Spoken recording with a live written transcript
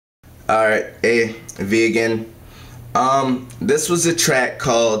Alright, A, V again. This was a track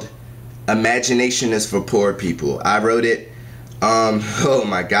called Imagination is for Poor People. I wrote it, oh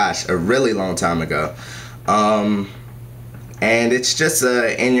my gosh, a really long time ago. And it's just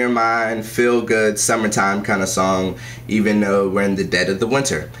a in your mind, feel good, summertime kind of song, even though we're in the dead of the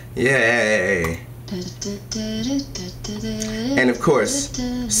winter. Yay! And of course,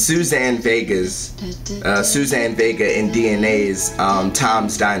 Suzanne Vega in DNA's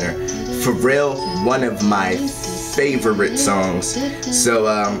Tom's Diner. For real, one of my favorite songs. So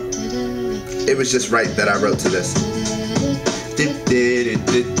it was just right that I wrote to this.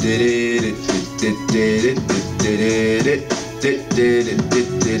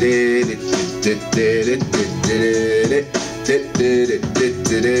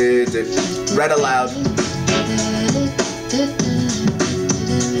 Read aloud.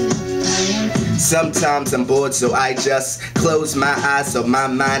 Sometimes I'm bored, so I just close my eyes so my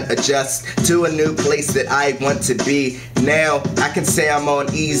mind adjusts to a new place that I want to be. Now I can say I'm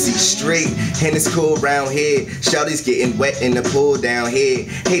on easy street, and it's cool round here. Shawty's getting wet in the pool down here.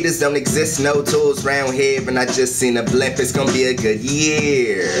 Haters don't exist, no tools round here, and I just seen a blimp. It's gonna be a good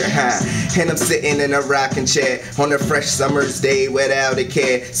year, And I'm sitting in a rocking chair on a fresh summer's day without a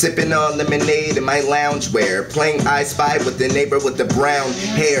care, sipping on lemonade in my loungewear, playing I Spy with the neighbor with the brown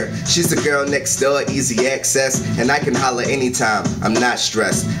hair. She's the girl next door, easy access, and I can holler anytime. I'm not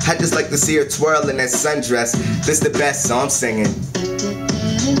stressed. I just like to see her twirl in that sundress. This the best, so I'm singing.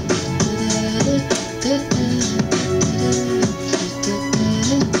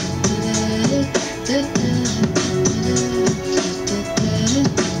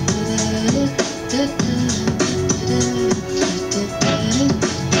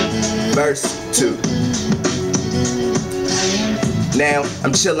 Verse 2. Now,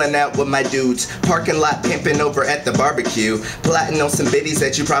 I'm chilling out with my dudes, parking lot pimping over at the barbecue, plotting on some biddies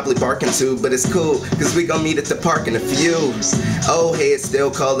that you probably barking to, but it's cool, cause we gon' meet at the park in a few. Old heads still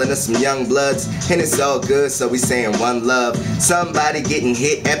calling us some young bloods, and it's all good, so we saying one love. Somebody getting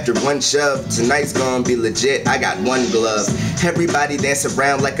hit after one shove, tonight's gonna be legit, I got one glove. Everybody dance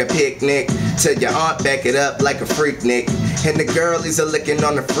around like a picnic, till your aunt back it up like a freak Nick. And the girlies are licking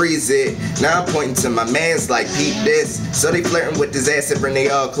on the freeze it. Now I'm pointing to my mans like peep this. So they flirting with this acid and they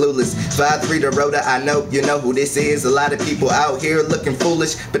all clueless. 5'3" the Rhoda, I know you know who this is. A lot of people out here looking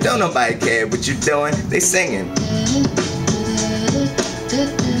foolish, but don't nobody care what you doing. They singing.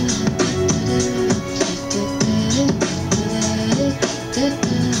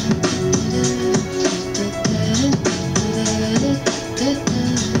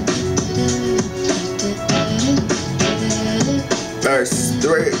 Verse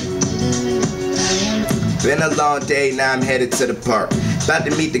 3. Been a long day, now I'm headed to the park. About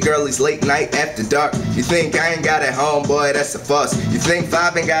to meet the girlies late night after dark. You think I ain't got a homeboy, that's a fuss. You think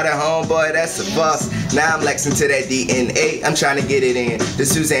Five ain't got a homeboy, that's a fuss. Now I'm lexing to that DNA, I'm trying to get it in the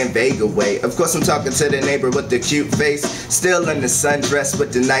Suzanne Vega way. Of course I'm talking to the neighbor with the cute face, still in the sundress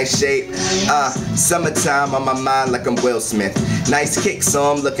with the nice shape. Summertime on my mind like I'm Will Smith. Nice kick, so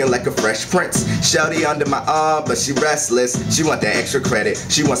I'm looking like a fresh prince. Shawty under my arm, but she restless. She want that extra credit,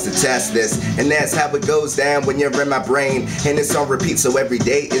 she wants to test this. And that's how it goes down when you're in my brain. And it's on repeat, so every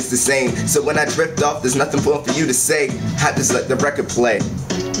day is the same. So when I drift off, there's nothing more for you to say. I just let the record play.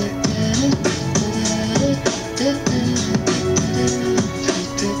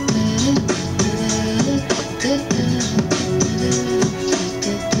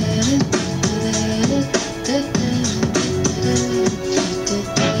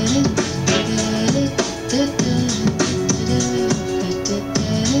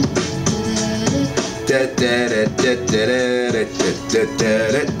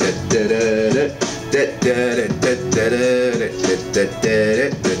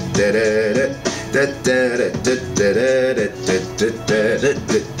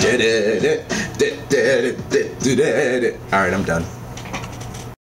 Alright, I'm done.